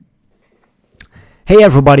Hey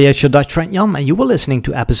everybody, it's your Dutch friend Jan, and you were listening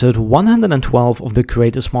to episode 112 of the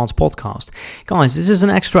Creator Smarts podcast. Guys, this is an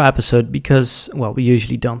extra episode because, well, we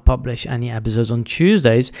usually don't publish any episodes on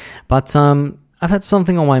Tuesdays, but I've had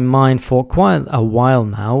something on my mind for quite a while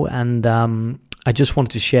now, and I just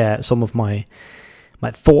wanted to share some of my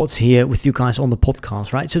thoughts here with you guys on the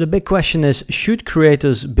podcast, right? So the big question is, should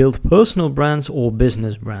creators build personal brands or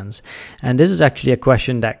business brands? And this is actually a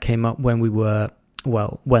question that came up when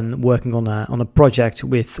when working on a project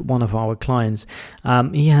with one of our clients.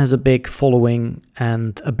 He has a big following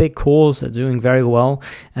and a big cause that's doing very well,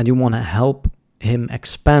 and you want to help him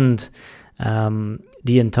expand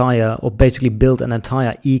basically build an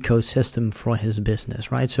entire ecosystem for his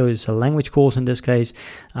business, right? So it's a language course in this case,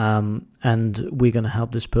 and we're going to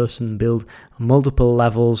help this person build multiple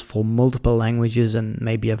levels for multiple languages, and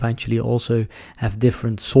maybe eventually also have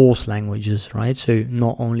different source languages, right? So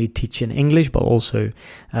not only teach in English, but also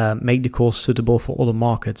make the course suitable for other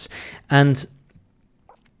markets. And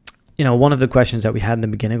one of the questions that we had in the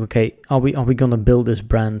beginning, okay, are we going to build this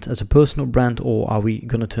brand as a personal brand, or are we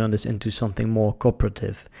going to turn this into something more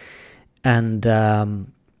cooperative? And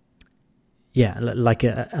and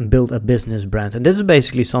build a business brand. And this is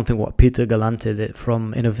basically something what Peter Galante did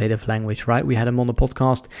from Innovative Language, right? We had him on the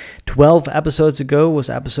podcast 12 episodes ago, was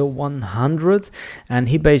episode 100, and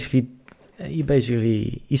he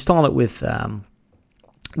started with a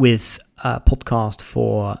podcast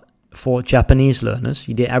for Japanese learners.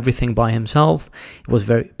 He did everything by himself. It was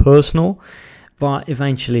very personal, but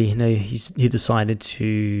eventually, he decided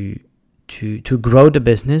to grow the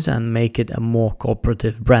business and make it a more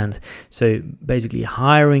cooperative brand. So basically,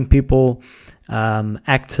 hiring people,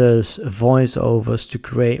 actors, voiceovers to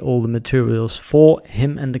create all the materials for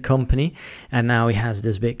him and the company. And now he has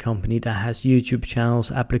this big company that has YouTube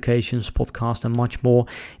channels, applications, podcasts, and much more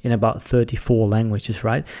in about 34 languages,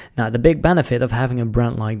 right? Now, the big benefit of having a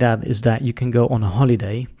brand like that is that you can go on a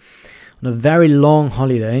holiday, on a very long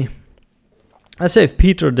holiday. Let's say if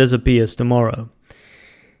Peter disappears tomorrow,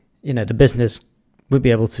 the business would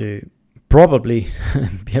be able to probably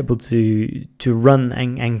be able to run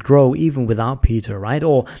and grow even without Peter, right?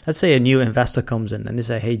 Or let's say a new investor comes in and they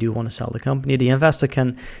say, hey, do you want to sell the company? The investor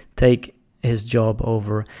can take his job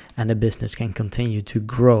over and the business can continue to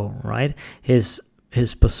grow, right? His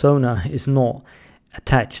persona is not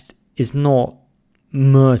attached, is not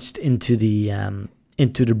merged into the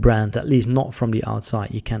brand, at least not from the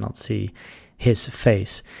outside. You cannot see his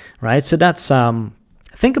face, right? So that's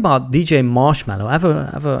think about DJ Marshmello.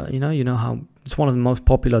 Ever, you know how it's one of the most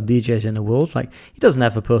popular DJs in the world. Like, he doesn't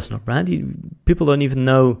have a personal brand. People don't even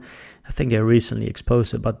know. I think they recently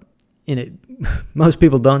exposed it, but most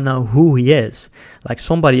people don't know who he is. Like,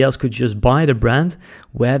 somebody else could just buy the brand,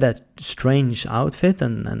 wear that strange outfit,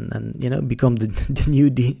 and become the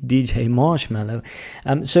new DJ Marshmello.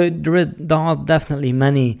 So there are definitely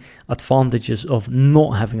many advantages of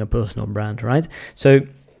not having a personal brand, right? So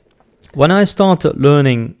when I started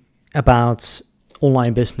learning about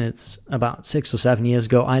online business about 6 or 7 years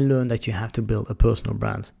ago, I learned that you have to build a personal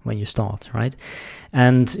brand when you start, right?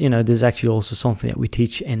 And, this is actually also something that we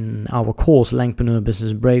teach in our course, Langpreneur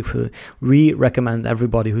Business Breakthrough. We recommend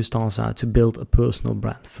everybody who starts out to build a personal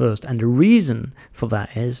brand first. And the reason for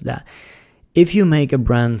that is that if you make a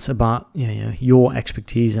brand about your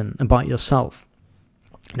expertise and about yourself,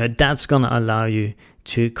 that's going to allow you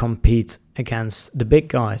to compete against the big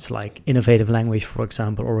guys like Innovative Language, for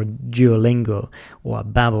example, or a Duolingo or a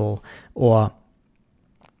Babbel or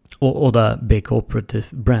other big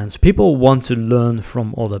cooperative brands. People want to learn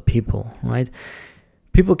from other people, right?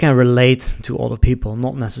 People can relate to other people,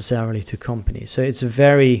 not necessarily to companies. So it's a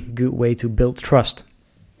very good way to build trust.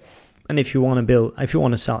 And if you want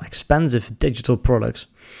to sell expensive digital products,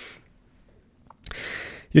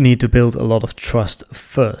 you need to build a lot of trust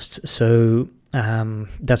first. So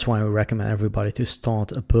that's why we recommend everybody to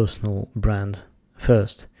start a personal brand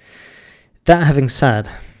first. That having said,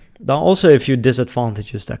 there are also a few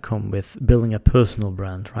disadvantages that come with building a personal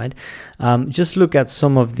brand, right? Just look at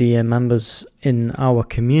some of the members in our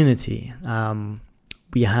community.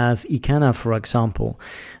 We have Ikenna, for example,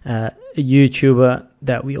 a YouTuber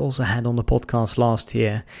that we also had on the podcast last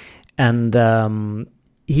year, and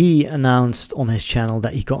he announced on his channel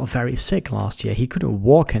that he got very sick last year. He couldn't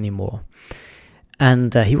walk anymore.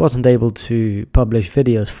 And he wasn't able to publish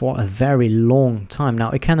videos for a very long time.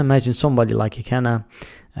 Now, I can imagine somebody like Ikenna,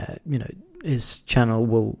 his channel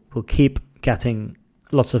will keep getting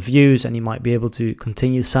lots of views and he might be able to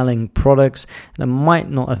continue selling products. That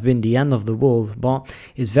might not have been the end of the world, but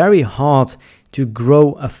it's very hard to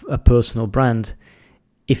grow a personal brand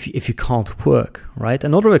if you can't work, right?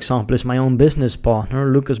 Another example is my own business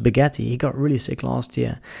partner, Lucas Beghetti. He got really sick last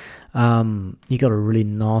year. He got a really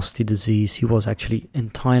nasty disease. He was actually in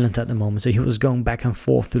Thailand at the moment, so he was going back and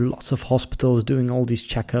forth to lots of hospitals, doing all these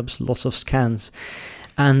checkups, lots of scans,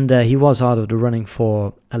 and he was out of the running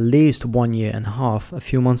for at least 1.5 years. A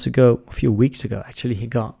few weeks ago, actually, he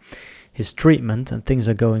got his treatment, and things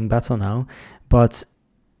are going better now. But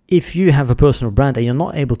if you have a personal brand and you're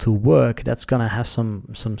not able to work, that's gonna have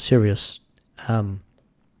some serious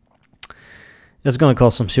that's going to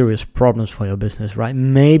cause some serious problems for your business, right?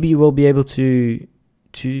 Maybe you will be able to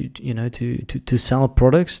sell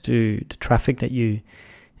products to the traffic that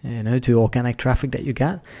to organic traffic that you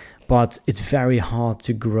get, but it's very hard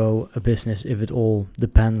to grow a business if it all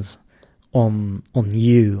depends on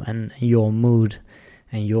you and your mood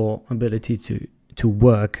and your ability to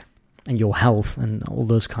work and your health and all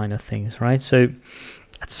those kind of things, right? So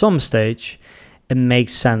at some stage, it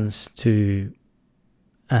makes sense to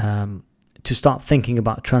start thinking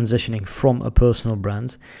about transitioning from a personal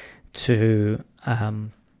brand to a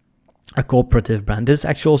corporative brand. This is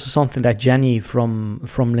actually also something that Jenny from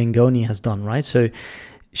Lingoni has done, right? So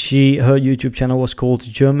her YouTube channel was called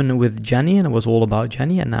German with Jenny, and it was all about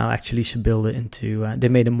Jenny. And now actually she built it into, they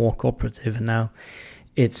made it more cooperative, and now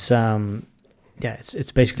it's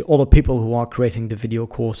it's basically all the people who are creating the video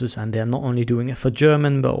courses, and they're not only doing it for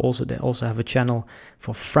German, but also they also have a channel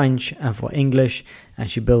for French and for English, and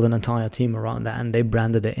she built an entire team around that, and they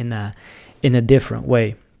branded it in a different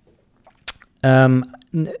way. So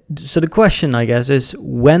the question, I guess, is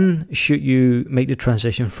when should you make the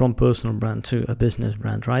transition from personal brand to a business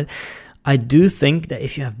brand, right? I do think that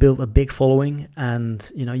if you have built a big following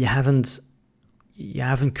and you haven't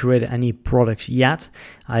created any products yet,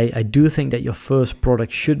 I do think that your first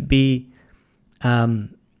product should be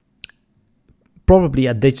probably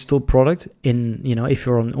a digital product if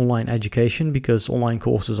you're on online education, because online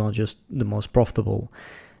courses are just the most profitable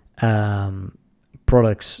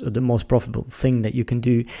products, the most profitable thing that you can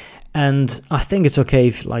do. And I think it's okay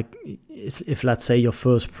if let's say your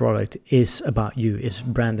first product is about you, is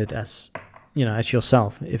branded as as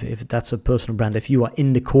yourself, if that's a personal brand, if you are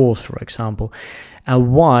in the course, for example.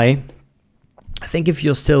 And why? I think if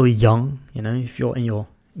you're still young, if you're in your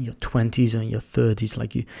 20s or in your 30s,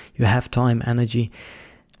 like you have time, energy,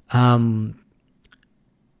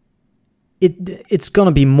 it's going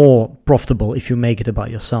to be more profitable if you make it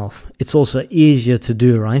about yourself. It's also easier to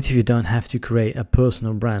do, right, if you don't have to create a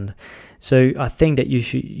personal brand. So I think that you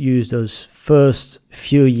should use those first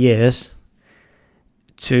few years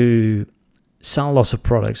to sell lots of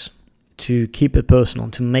products, to keep it personal,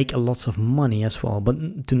 to make a lots of money as well,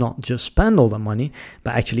 but to not just spend all the money,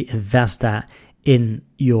 but actually invest that in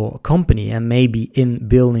your company and maybe in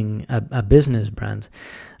building a business brand.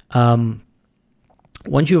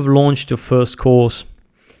 Once you've launched your first course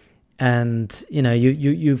and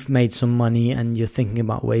you've made some money and you're thinking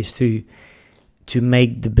about ways to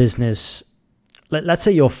make the business, let's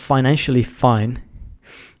say you're financially fine,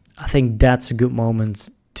 I think that's a good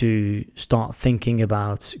moment to start thinking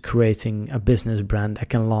about creating a business brand that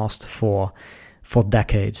can last for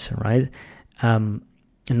decades, right?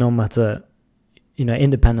 No matter,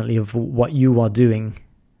 independently of what you are doing,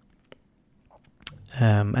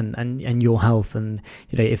 and your health, and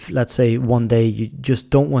if let's say one day you just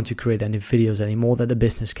don't want to create any videos anymore, that the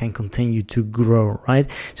business can continue to grow, right?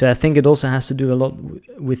 So I think it also has to do a lot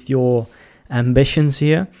with your ambitions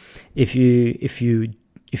here. If you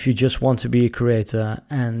just want to be a creator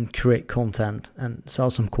and create content and sell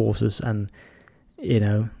some courses and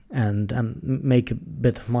make a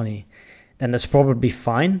bit of money, then that's probably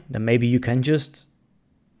fine. Then maybe you can just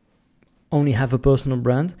only have a personal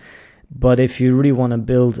brand. But if you really want to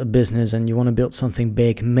build a business and you want to build something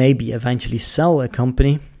big, maybe eventually sell a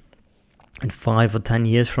company in 5 or 10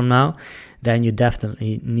 years from now, then you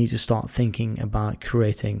definitely need to start thinking about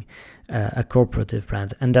creating a corporative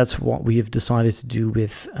brand. And that's what we have decided to do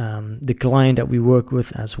with the client that we work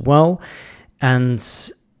with as well. And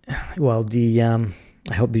well,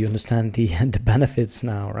 I hope you understand the benefits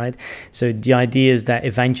now, right? So the idea is that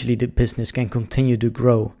eventually the business can continue to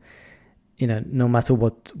grow, no matter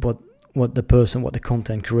what the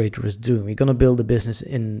content creator is doing. We're going to build a business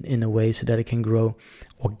in a way so that it can grow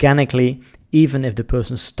organically, even if the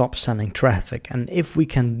person stops sending traffic. And if we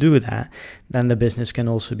can do that, then the business can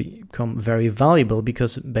also become very valuable,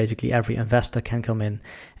 because basically every investor can come in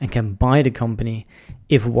and can buy the company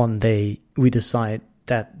if one day we decide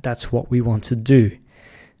that that's what we want to do,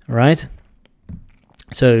 right?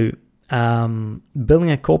 So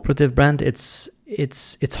building a corporative brand, it's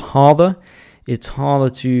harder. It's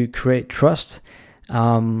harder to create trust.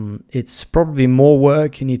 It's probably more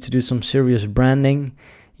work. You need to do some serious branding.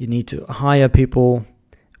 You need to hire people.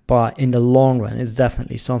 But in the long run, it's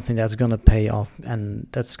definitely something that's going to pay off, and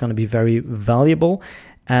that's going to be very valuable,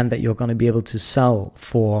 and that you're going to be able to sell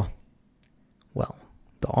for, well,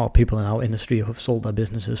 there are people in our industry who have sold their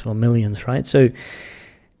businesses for millions, right? So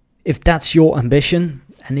if that's your ambition,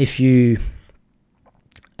 and if you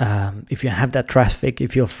have that traffic,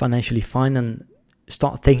 if you're financially fine, and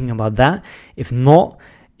start thinking about that. If not,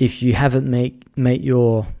 if you haven't made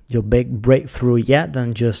your big breakthrough yet,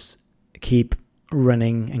 then just keep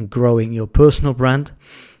running and growing your personal brand.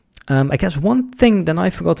 I guess one thing that I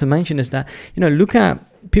forgot to mention is that, look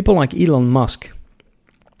at people like Elon Musk.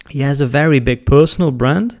 He has a very big personal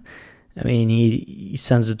brand. I mean, he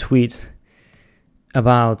sends a tweet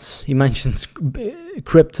about, he mentions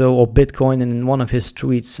crypto or Bitcoin in one of his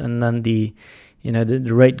tweets, and then the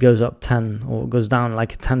rate goes up 10 or goes down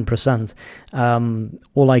like 10%.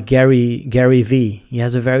 Or like Gary V, he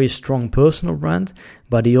has a very strong personal brand,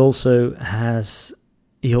 but he also has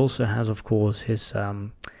of course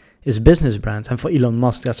his business brand. And for Elon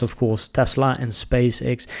Musk, that's of course Tesla and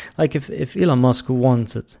SpaceX. Like if Elon Musk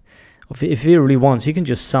wanted, if he really wants, he can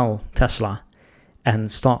just sell Tesla and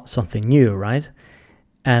start something new, right?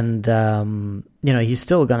 And he's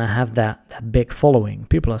still gonna have that big following.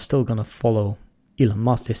 People are still gonna follow Elon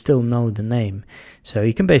Musk. They still know the name, so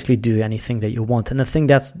you can basically do anything that you want. And I think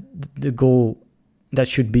that's the goal. That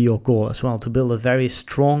should be your goal as well, to build a very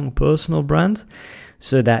strong personal brand,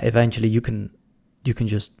 so that eventually you can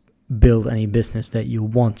just build any business that you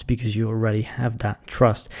want, because you already have that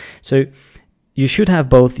trust. So you should have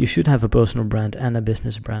both. You should have a personal brand and a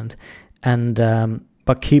business brand, and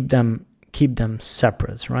but keep them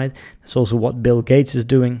separate, right? That's also what Bill Gates is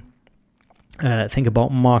doing. Think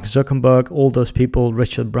about Mark Zuckerberg, all those people,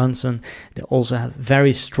 Richard Branson. They also have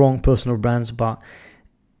very strong personal brands, but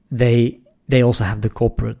they also have the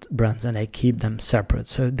corporate brands, and they keep them separate.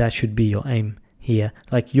 So that should be your aim here.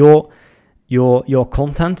 Like your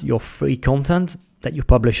content, your free content that you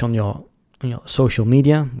publish on your social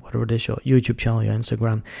media, whatever it is, your YouTube channel, your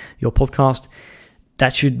Instagram, your podcast,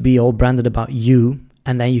 that should be all branded about you,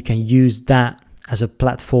 and then you can use that as a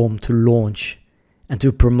platform to launch and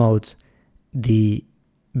to promote the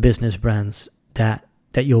business brands that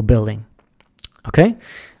you're building. Okay,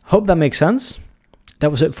 hope that makes sense.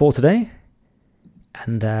 That was it for today,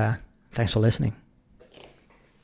 and thanks for listening.